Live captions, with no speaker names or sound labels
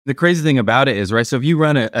The crazy thing about it is, right, so if you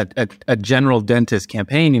run a general dentist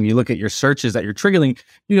campaign and you look at your searches that you're triggering,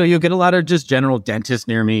 you'll get a lot of just general dentist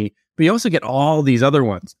near me, but you also get all these other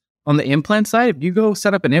ones. On the implant side, if you go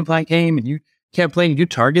set up an implant game and you campaign, you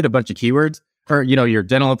target a bunch of keywords or, your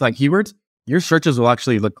dental implant keywords, your searches will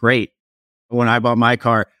actually look great. When I bought my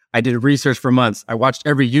car, I did research for months. I watched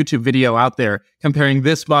every YouTube video out there comparing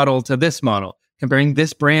this model to this model, comparing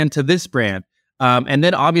this brand to this brand. And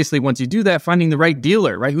then obviously, once you do that, finding the right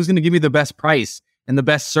dealer, right? Who's going to give you the best price and the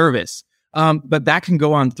best service. But that can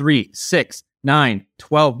go on 3, 6, 9,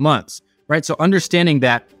 12 months, right? So understanding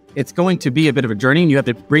that it's going to be a bit of a journey and you have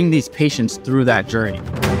to bring these patients through that journey.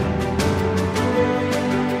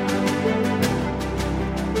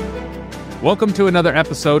 Welcome to another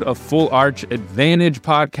episode of Full Arch Advantage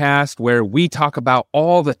podcast, where we talk about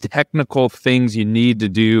all the technical things you need to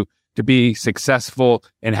do to be successful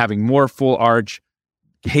and having more full arch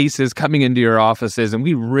cases coming into your offices. And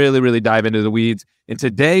we really dive into the weeds. And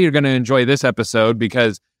today you're going to enjoy this episode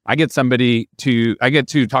because I get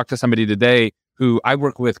to talk to somebody today who I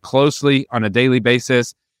work with closely on a daily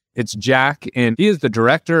basis. It's Jack, and he is the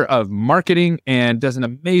director of marketing and does an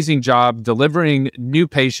amazing job delivering new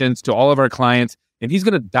patients to all of our clients. And he's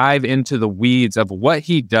going to dive into the weeds of what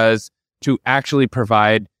he does to actually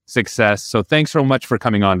provide success. So thanks so much for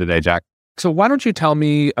coming on today, Jack. So why don't you tell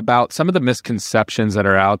me about some of the misconceptions that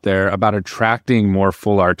are out there about attracting more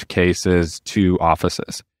full arch cases to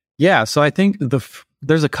offices? Yeah, so I think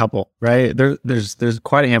there's a couple, right? There's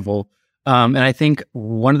quite a handful. And I think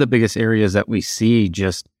one of the biggest areas that we see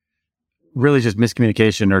just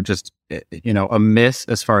miscommunication or just, a miss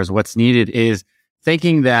as far as what's needed is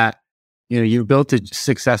thinking that, you've built a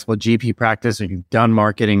successful GP practice or you've done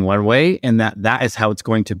marketing one way and that is how it's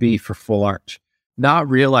going to be for full arch. Not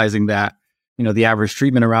realizing that, the average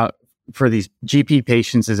treatment route for these GP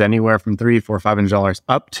patients is anywhere from $300, $400, $500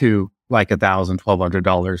 up to like $1,000,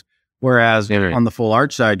 $1,200. Whereas on the full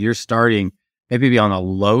arch side, you're starting maybe on a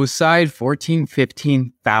low side,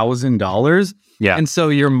 $14,000, $15,000. Yeah. And so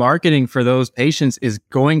your marketing for those patients is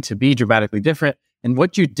going to be dramatically different. And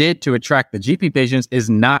what you did to attract the GP patients is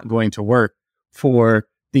not going to work for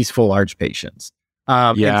these full arch patients.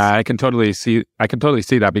 I can totally see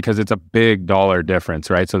that because it's a big dollar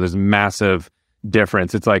difference, right? So there's massive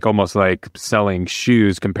difference. It's like almost like selling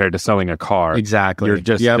shoes compared to selling a car. Exactly.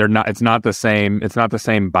 It's not the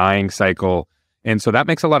same buying cycle. And so that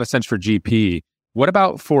makes a lot of sense for GP. What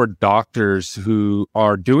about for doctors who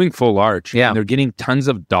are doing full arch and they're getting tons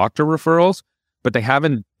of doctor referrals, but they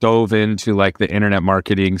haven't dove into like the internet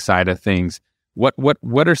marketing side of things?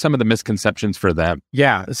 What are some of the misconceptions for them?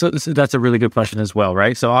 Yeah, so that's a really good question as well,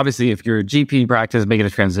 right? So obviously, if you're a GP practice making a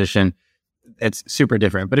transition, it's super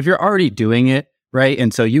different. But if you're already doing it, right,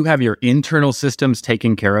 and so you have your internal systems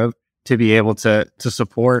taken care of to be able to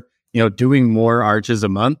support, doing more arches a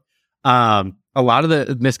month. A lot of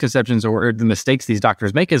the misconceptions or the mistakes these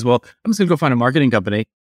doctors make is, well, I'm just going to go find a marketing company,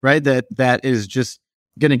 right? That is just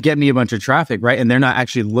going to get me a bunch of traffic, right? And they're not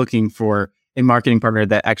actually looking for a marketing partner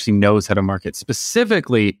that actually knows how to market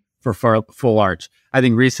specifically for full arch. I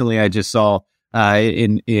think recently I just saw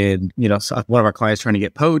one of our clients trying to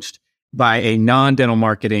get poached by a non-dental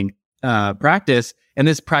marketing practice, and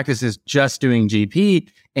this practice is just doing GP.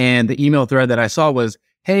 And the email thread that I saw was,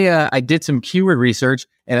 hey, I did some keyword research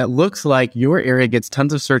and it looks like your area gets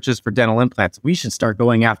tons of searches for dental implants. We should start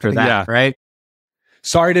going after that, right?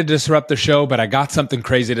 Sorry to disrupt the show, but I got something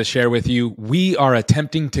crazy to share with you. We are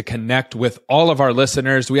attempting to connect with all of our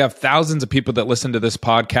listeners. We have thousands of people that listen to this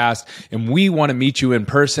podcast, and we want to meet you in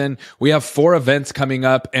person. We have 4 events coming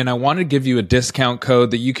up, and I want to give you a discount code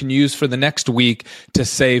that you can use for the next week to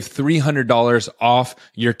save $300 off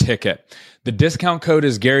your ticket. The discount code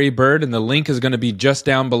is Gary Bird, and the link is going to be just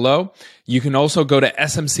down below. You can also go to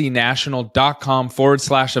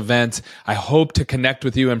smcnational.com/events. I hope to connect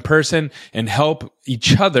with you in person and help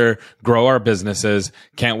each other grow our businesses.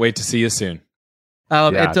 Can't wait to see you soon.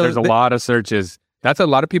 There's a lot of searches. That's a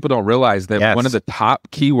lot of people don't realize that one of the top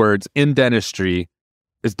keywords in dentistry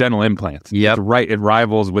is dental implants. Yep. Right. It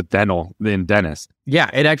rivals with dental in dentist. Yeah,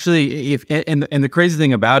 it actually, and the crazy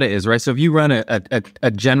thing about it is, right, so if you run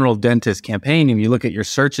a general dentist campaign and you look at your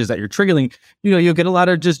searches that you're triggering, you'll get a lot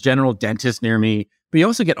of just general dentists near me, but you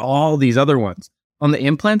also get all these other ones. On the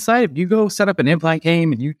implant side, if you go set up an implant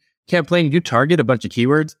game and you campaign, you target a bunch of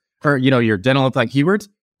keywords or, your dental implant keywords,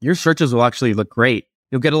 your searches will actually look great.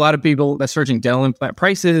 You'll get a lot of people that's searching dental implant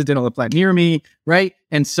prices, dental implant near me, right?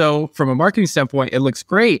 And so from a marketing standpoint, it looks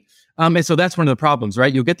great. And so that's one of the problems,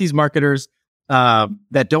 right? You'll get these marketers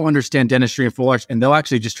that don't understand dentistry and full arch, and they'll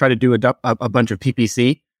actually just try to do a bunch of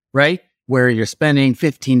PPC, right? Where you're spending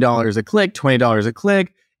 $15 a click, $20 a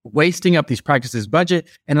click, wasting up these practices' budget.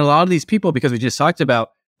 And a lot of these people, because we just talked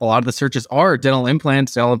about, a lot of the searches are dental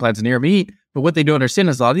implants near me. But what they don't understand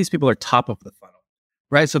is a lot of these people are top of the funnel,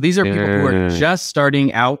 right? So these are people who are just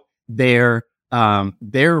starting out their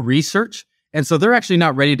research. And so they're actually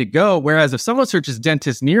not ready to go. Whereas if someone searches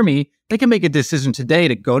dentist near me, they can make a decision today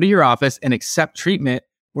to go to your office and accept treatment.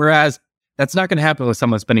 Whereas that's not going to happen with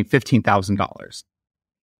someone spending $15,000.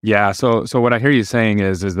 Yeah. So what I hear you saying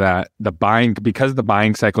is that because the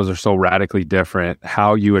buying cycles are so radically different,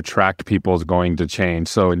 how you attract people is going to change.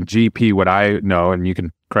 So in GP, what I know, and you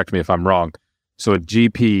can correct me if I'm wrong. So at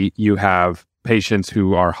GP, you have patients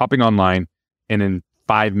who are hopping online, and in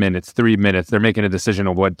 5 minutes, 3 minutes, they're making a decision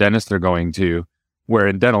of what dentist they're going to. Where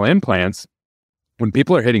in dental implants, when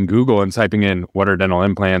people are hitting Google and typing in what are dental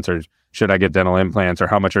implants, or should I get dental implants, or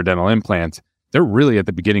how much are dental implants, they're really at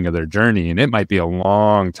the beginning of their journey, and it might be a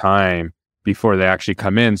long time before they actually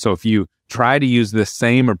come in. So if you try to use the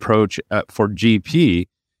same approach for GP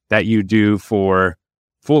that you do for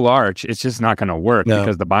full arch, it's just not going to work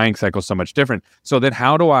because the buying cycle is so much different. So then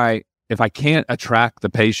how do if I can't attract the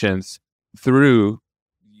patients through,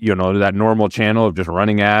 that normal channel of just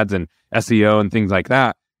running ads and SEO and things like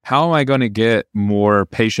that, how am I going to get more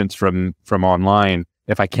patients from online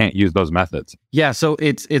if I can't use those methods? Yeah. So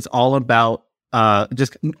it's all about,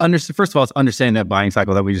 first of all, it's understanding that buying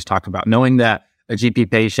cycle that we just talked about, knowing that a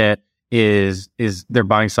GP patient is their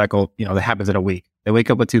buying cycle, that happens in a week. They wake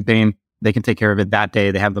up with tooth pain, they can take care of it that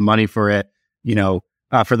day. They have the money for it,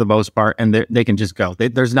 for the most part, and they can just go.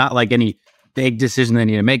 There's not like any big decision they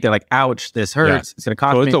need to make. They're like, ouch, this hurts. Yeah. It's going to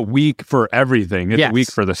cost me. So it's a week for everything. It's a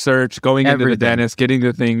week for the search, going into the dentist, getting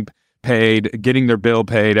the thing paid, getting their bill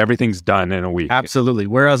paid. Everything's done in a week. Absolutely.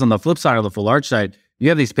 Whereas on the flip side, of the full arch side, you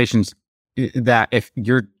have these patients that if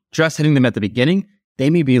you're just hitting them at the beginning, they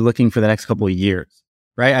may be looking for the next couple of years,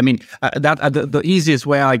 right? I mean, the easiest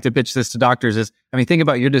way I like to pitch this to doctors is, think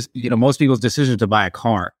about most people's decision to buy a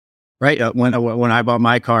car, right? When I bought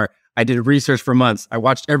my car, I did research for months. I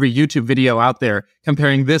watched every YouTube video out there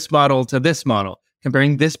comparing this model to this model,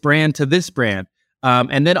 comparing this brand to this brand.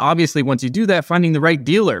 And then obviously once you do that, finding the right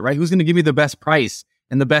dealer, right? Who's going to give me the best price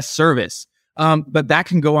and the best service? But that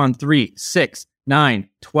can go on 3, 6, 9,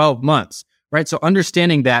 12 months, right? So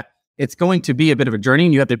understanding that it's going to be a bit of a journey,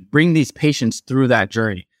 and you have to bring these patients through that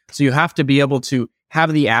journey. So you have to be able to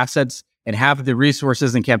have the assets and have the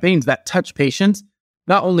resources and campaigns that touch patients,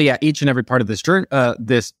 not only at each and every part of this journey,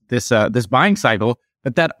 this buying cycle,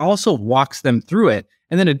 but that also walks them through it.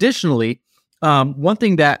 And then additionally, one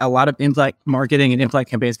thing that a lot of implant marketing and implant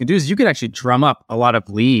campaigns can do is you can actually drum up a lot of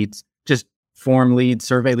leads, just form leads,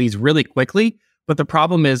 survey leads really quickly. But the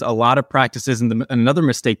problem is a lot of practices, and another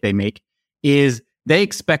mistake they make is they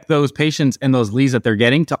expect those patients and those leads that they're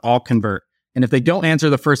getting to all convert. And if they don't answer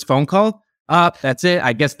the first phone call, that's it.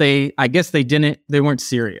 I guess they weren't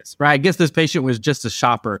serious, right? I guess this patient was just a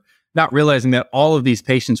shopper, not realizing that all of these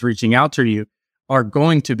patients reaching out to you are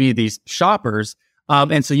going to be these shoppers.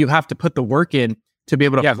 And so you have to put the work in to be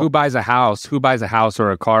able to... Yeah, who buys a house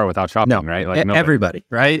or a car without shopping, right? Like everybody,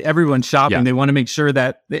 right? Everyone's shopping. Yeah. They want to make sure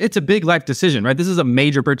that it's a big life decision, right? This is a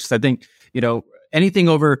major purchase. I think, anything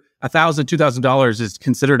over $1,000, $2,000 is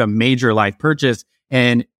considered a major life purchase.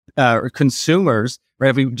 And consumers, right?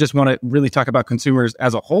 If we just want to really talk about consumers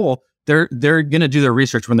as a whole, they're going to do their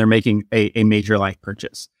research when they're making a major life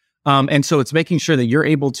purchase. And so it's making sure that you're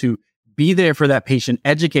able to be there for that patient,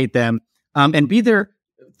 educate them, and be there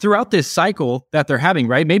throughout this cycle that they're having,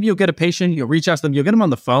 right? Maybe you'll get a patient, you'll reach out to them, you'll get them on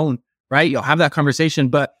the phone, right? You'll have that conversation,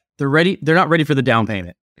 but they're not ready for the down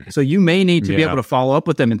payment. So you may need to be able to follow up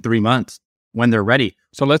with them in 3 months when they're ready.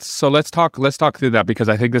 So let's talk through that, because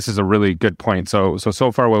I think this is a really good point. So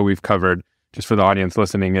far what we've covered, just for the audience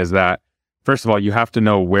listening, is that first of all, you have to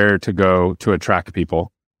know where to go to attract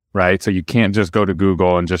people, right? So you can't just go to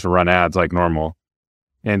Google and just run ads like normal.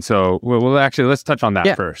 And so, well, actually, let's touch on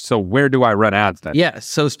that first. So where do I run ads then? Yeah.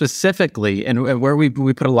 So specifically, and where we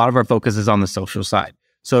put a lot of our focus is on the social side.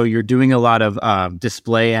 So you're doing a lot of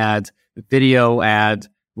display ads, video ads,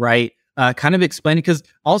 right? Kind of explaining, because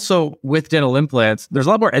also with dental implants, there's a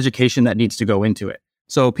lot more education that needs to go into it.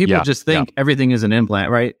 So people just think everything is an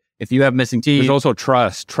implant, right? If you have missing teeth. There's also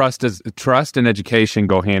trust. Trust and education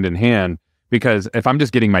go hand in hand. Because if I'm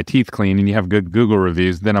just getting my teeth clean and you have good Google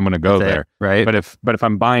reviews, then I'm going to go there, right? But if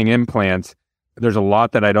I'm buying implants, there's a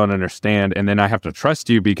lot that I don't understand, and then I have to trust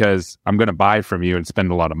you because I'm going to buy from you and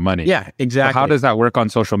spend a lot of money. Yeah, exactly. So how does that work on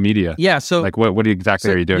social media? Yeah, so like what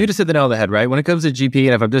exactly are you doing? You just hit the nail on the head, right? When it comes to GP,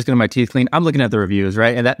 and if I'm just getting my teeth clean, I'm looking at the reviews,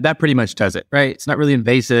 right? And that pretty much does it, right? It's not really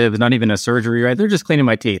invasive. It's not even a surgery, right? They're just cleaning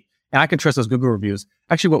my teeth, and I can trust those Google reviews.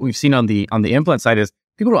 Actually, what we've seen on the implant side is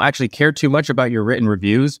people don't actually care too much about your written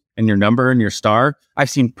reviews and your number and your star.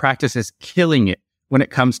 I've seen practices killing it when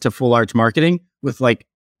it comes to full arch marketing with like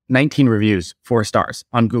 19 reviews, 4 stars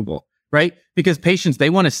on Google, right? Because patients,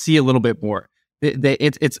 they want to see a little bit more.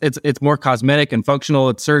 It's more cosmetic and functional.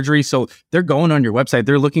 It's surgery. So they're going on your website.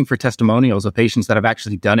 They're looking for testimonials of patients that have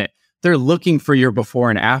actually done it. They're looking for your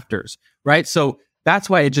before and afters, right? So that's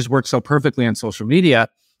why it just works so perfectly on social media,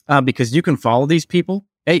 because you can follow these people.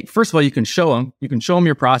 Hey, first of all, you can show them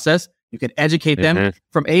your process. You can educate them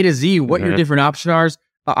from A to Z, what your different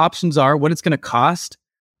options are, what it's going to cost,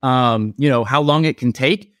 how long it can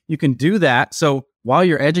take. You can do that. So while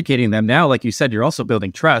you're educating them now, like you said, you're also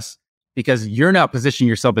building trust, because you're now positioning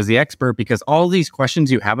yourself as the expert, because all these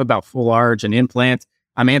questions you have about full arch and implants,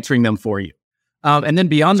 I'm answering them for you. And then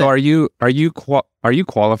beyond that, are you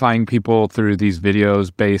qualifying people through these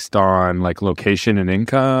videos based on like location and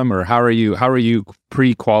income, or how are you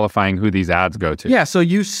pre-qualifying who these ads go to? Yeah, so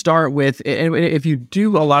you start with, if you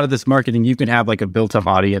do a lot of this marketing, you can have like a built-up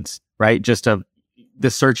audience, right? The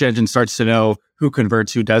search engine starts to know who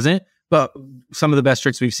converts, who doesn't. But some of the best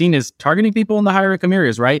tricks we've seen is targeting people in the higher income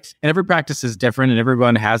areas, right? And every practice is different, and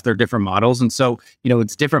everyone has their different models. And so,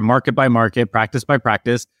 it's different market by market, practice by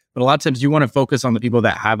practice. But a lot of times you want to focus on the people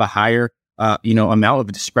that have a higher, amount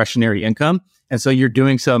of discretionary income. And so you're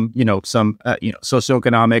doing some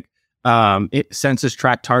socioeconomic census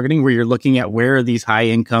tract targeting, where you're looking at where are these high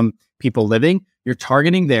income people living. You're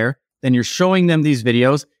targeting there, then you're showing them these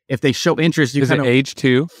videos. If they show interest, is it age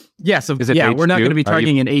 2? Yeah. So we're not going to be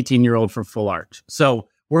targeting an 18-year-old for full arch. So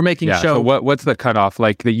we're making show. So what's the cutoff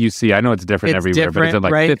like that you see? I know it's different everywhere, but is it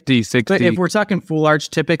like right? 50, 60? But if we're talking full arch,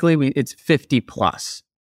 typically it's 50 plus.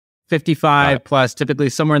 55 plus, typically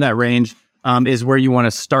somewhere in that range is where you want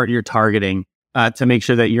to start your targeting to make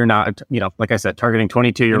sure that you're not, like I said, targeting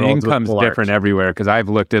 22-year-olds. Income's different everywhere, because I've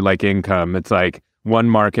looked at like income. It's like one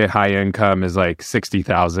market high income is like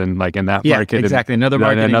 60,000, like in that market. Exactly. Another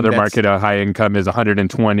market high income is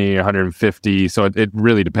 120, 150. So it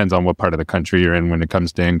really depends on what part of the country you're in when it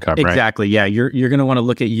comes to income, right? Exactly. Yeah. You're going to want to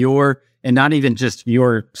look at and not even just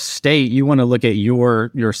your state, you want to look at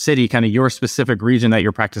your city, kind of your specific region that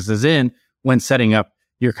your practice is in when setting up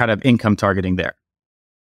your kind of income targeting there.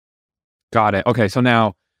 Got it. Okay. So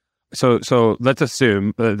now, so let's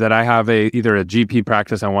assume that I have either a GP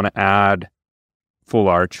practice I want to add full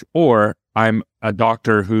arch, or I'm a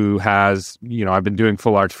doctor who has, I've been doing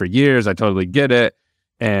full arch for years. I totally get it.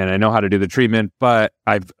 And I know how to do the treatment, but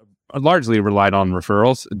I've largely relied on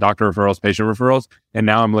referrals, doctor referrals, patient referrals. And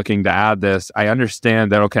now I'm looking to add this. I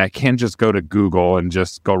understand that, okay, I can't just go to Google and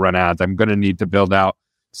just go run ads. I'm going to need to build out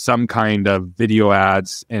some kind of video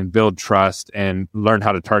ads and build trust and learn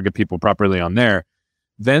how to target people properly on there.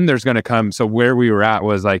 Then there's going to come, so where we were at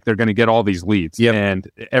was like, they're going to get all these leads. Yep. And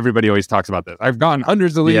everybody always talks about this. I've gotten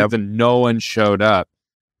hundreds of leads and no one showed up.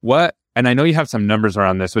 And I know you have some numbers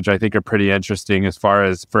around this, which I think are pretty interesting, as far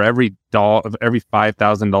as for every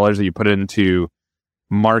 $5,000 that you put into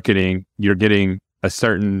marketing, you're getting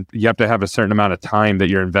you have to have a certain amount of time that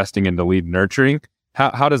you're investing into lead nurturing.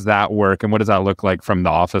 How does that work, and what does that look like from the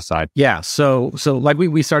office side? Yeah, so like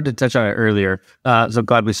we started to touch on it earlier, so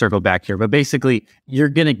glad we circled back here. But basically, you're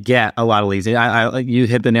going to get a lot of leads. You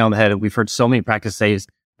hit the nail on the head. We've heard so many practices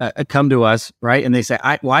come to us, right? And they say,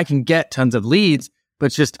 I can get tons of leads, but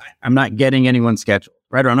it's just I'm not getting anyone scheduled,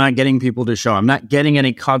 right? Or I'm not getting people to show. I'm not getting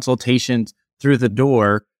any consultations through the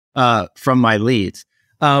door from my leads.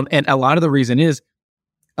 And a lot of the reason is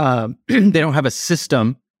they don't have a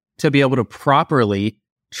system to be able to properly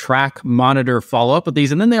track, monitor, follow up with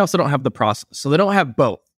these. And then they also don't have the process. So they don't have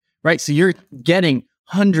both, right? So you're getting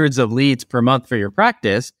hundreds of leads per month for your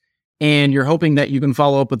practice, and you're hoping that you can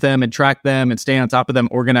follow up with them and track them and stay on top of them,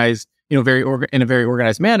 organized, in a very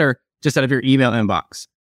organized manner, just out of your email inbox.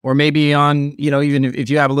 Or maybe on, even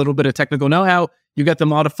if you have a little bit of technical know-how, you get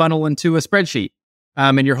them all to funnel into a spreadsheet.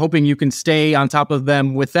 And you're hoping you can stay on top of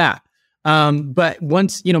them with that. But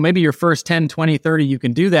once, maybe your first 10, 20, 30, you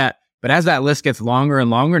can do that. But as that list gets longer and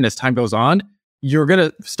longer, and as time goes on, you're going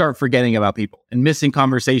to start forgetting about people and missing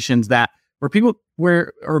conversations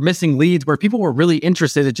or missing leads where people were really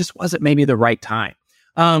interested. It just wasn't maybe the right time.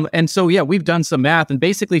 And so, we've done some math, and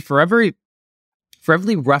basically for every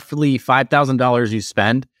roughly $5,000 you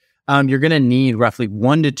spend, you're going to need roughly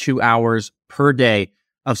 1 to 2 hours per day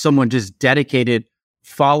of someone just dedicated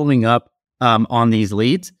following up on these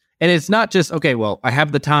leads. And it's not just, okay, well, I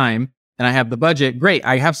have the time and I have the budget. Great,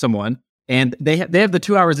 I have someone, and they have the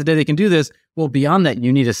 2 hours a day they can do this. Well, beyond that,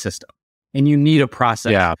 you need a system and you need a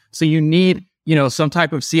process. Yeah. So you need, some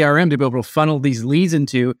type of CRM to be able to funnel these leads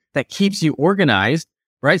into that keeps you organized,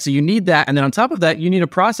 right? So you need that. And then on top of that, you need a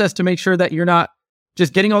process to make sure that you're not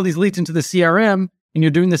just getting all these leads into the CRM, and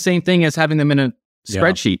you're doing the same thing as having them in a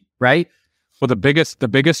spreadsheet, right? Well, the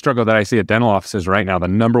biggest struggle that I see at dental offices right now, the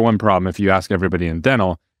number one problem, if you ask everybody in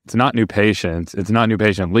dental, it's not new patients, it's not new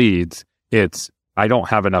patient leads, it's I don't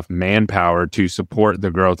have enough manpower to support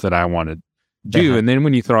the growth that I want to do. And then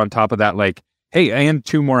when you throw on top of that, like, hey, and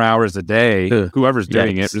 2 more hours a day, whoever's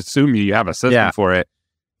doing it, assume you have a system for it.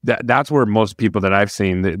 That's where most people that I've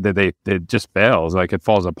seen, it just fails, like it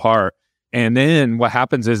falls apart. And then what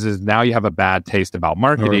happens is now you have a bad taste about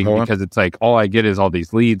marketing because it's like, all I get is all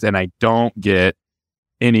these leads and I don't get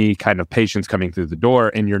any kind of patients coming through the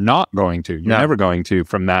door. And you're not going to, you're never going to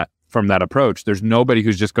from that approach. There's nobody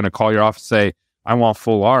who's just going to call your office and say, I want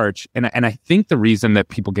full arch. And I think the reason that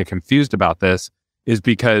people get confused about this is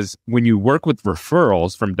because when you work with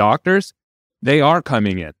referrals from doctors, they are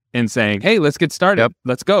coming in and saying, hey, let's get started.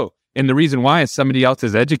 Let's go. And the reason why is somebody else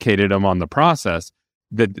has educated them on the process.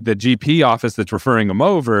 The GP office that's referring them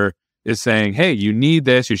over is saying, hey, you need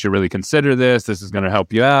this. You should really consider this. This is going to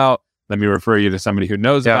help you out. Let me refer you to somebody who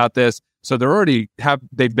knows about this. So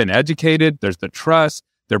they've been educated. There's the trust.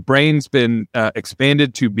 Their brain's been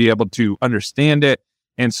expanded to be able to understand it.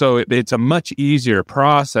 And so it's a much easier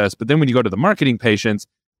process. But then when you go to the marketing patients,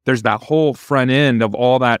 there's that whole front end of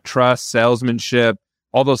all that trust, salesmanship,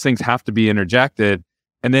 all those things have to be interjected.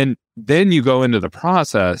 And then you go into the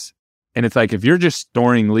process. And it's like, if you're just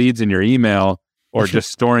storing leads in your email or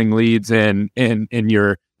just storing leads in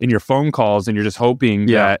your phone calls and you're just hoping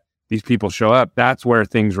that these people show up, that's where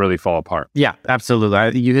things really fall apart. Yeah,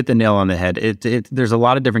 absolutely. You hit the nail on the head. There's a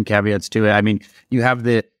lot of different caveats to it. I mean, you have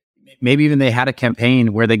maybe even they had a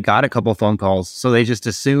campaign where they got a couple phone calls. So they just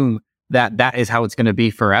assume that is how it's going to be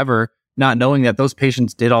forever, not knowing that those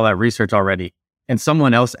patients did all that research already and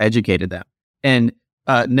someone else educated them. And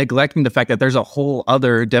neglecting the fact that there's a whole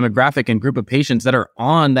other demographic and group of patients that are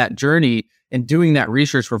on that journey and doing that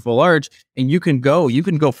research for full arch. And you can go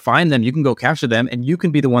find them, you can go capture them, and you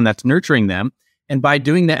can be the one that's nurturing them. And by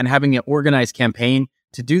doing that and having an organized campaign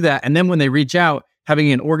to do that, and then when they reach out,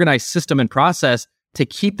 having an organized system and process to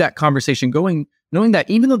keep that conversation going, knowing that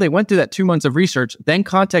even though they went through that 2 months of research, then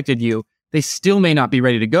contacted you, they still may not be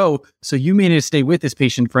ready to go. So you may need to stay with this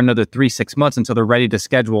patient for another 3-6 months until they're ready to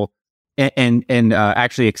schedule and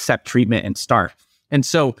actually accept treatment and start. And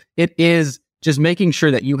so it is just making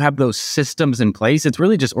sure that you have those systems in place. It's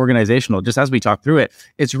really just organizational. Just as we talk through it,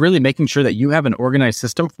 it's really making sure that you have an organized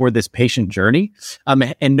system for this patient journey,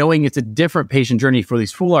 and knowing it's a different patient journey for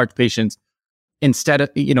these full arch patients instead of,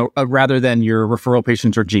 rather than your referral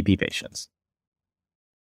patients or GP patients.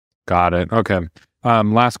 Got it. Okay.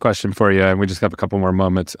 Last question for you, and we just have a couple more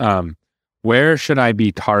moments. Where should I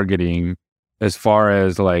be targeting as far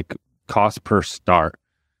as like cost per start?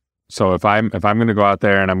 So if I'm going to go out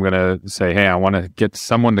there and I'm going to say, hey, I want to get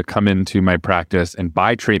someone to come into my practice and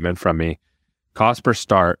buy treatment from me, cost per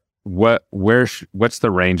start, what's the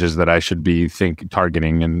ranges that I should be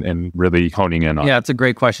targeting and really honing in on? Yeah, it's a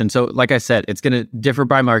great question. So like I said, it's going to differ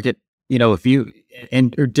by market. If you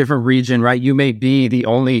in a different region, right, you may be the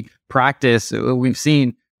only practice we've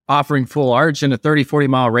seen offering full arch in a 30-40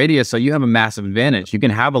 mile radius. So you have a massive advantage. You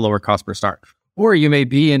can have a lower cost per start. Or you may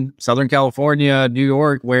be in Southern California, New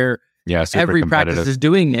York, where every practice is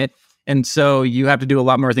doing it. And so you have to do a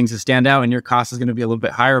lot more things to stand out, and your cost is going to be a little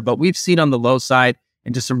bit higher. But we've seen on the low side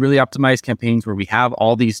and just some really optimized campaigns where we have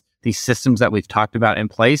all these systems that we've talked about in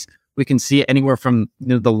place. We can see it anywhere from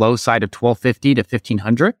the low side of $1,250 to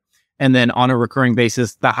 $1,500. And then on a recurring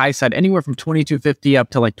basis, the high side, anywhere from $2,250 up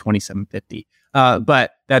to like $2,750.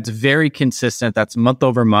 But that's very consistent. That's month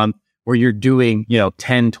over month, where you're doing,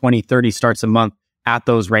 10, 20, 30 starts a month at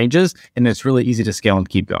those ranges. And it's really easy to scale and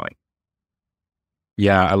keep going.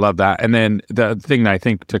 Yeah, I love that. And then the thing that I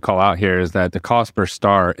think to call out here is that the cost per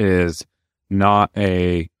start is not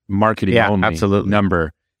a marketing only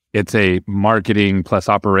number. It's a marketing plus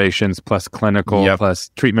operations plus clinical plus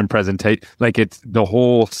treatment presentation. Like it's the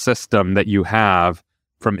whole system that you have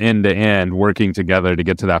from end to end working together to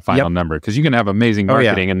get to that final number. Because you can have amazing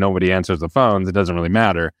marketing and nobody answers the phones. It doesn't really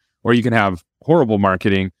matter. Or you can have horrible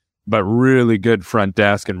marketing, but really good front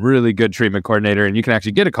desk and really good treatment coordinator. And you can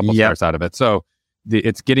actually get a couple stars out of it. So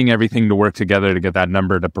it's getting everything to work together to get that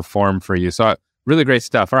number to perform for you. So really great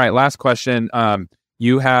stuff. All right, last question.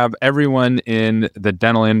 You have everyone in the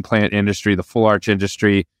dental implant industry, the full arch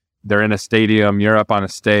industry. They're in a stadium. You're up on a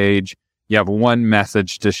stage. You have one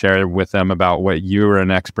message to share with them about what you're an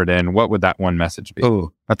expert in. What would that one message be?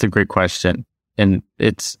 Oh, that's a great question. And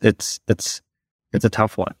it's a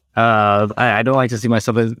tough one. I don't like to see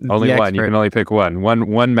myself as only the one. expert. You can only pick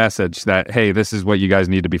one message that, hey, this is what you guys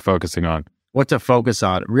need to be focusing on. What to focus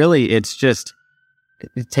on? Really, it's just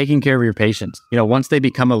taking care of your patients. Once they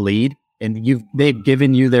become a lead and they've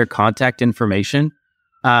given you their contact information,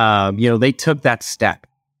 they took that step.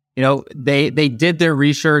 They did their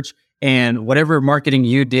research, and whatever marketing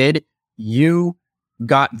you did, you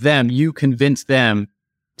convinced them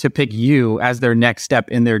to pick you as their next step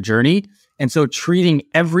in their journey. And so treating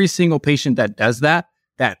every single patient that does that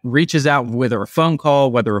reaches out, whether a phone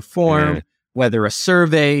call, whether a form, whether a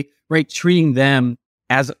survey, right? Treating them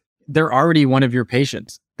as they're already one of your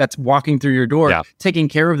patients that's walking through your door, taking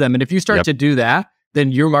care of them. And if you start to do that,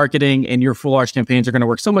 then your marketing and your full arch campaigns are going to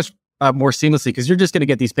work so much more seamlessly, because you're just going to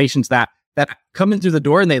get these patients that come in through the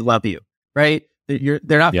door and they love you, right? They're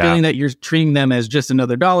not feeling that you're treating them as just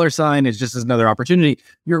another dollar sign, it's just another opportunity.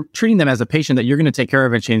 You're treating them as a patient that you're going to take care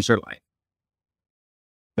of and change their life.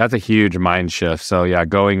 That's a huge mind shift. So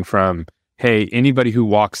going from, hey, anybody who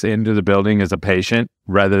walks into the building is a patient,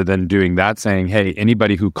 rather than doing that, saying, hey,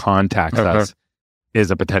 anybody who contacts us is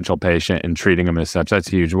a potential patient, and treating them as such. That's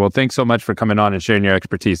huge. Well, thanks so much for coming on and sharing your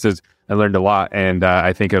expertise. I learned a lot, and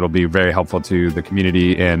I think it'll be very helpful to the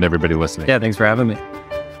community and everybody listening. Yeah, thanks for having me.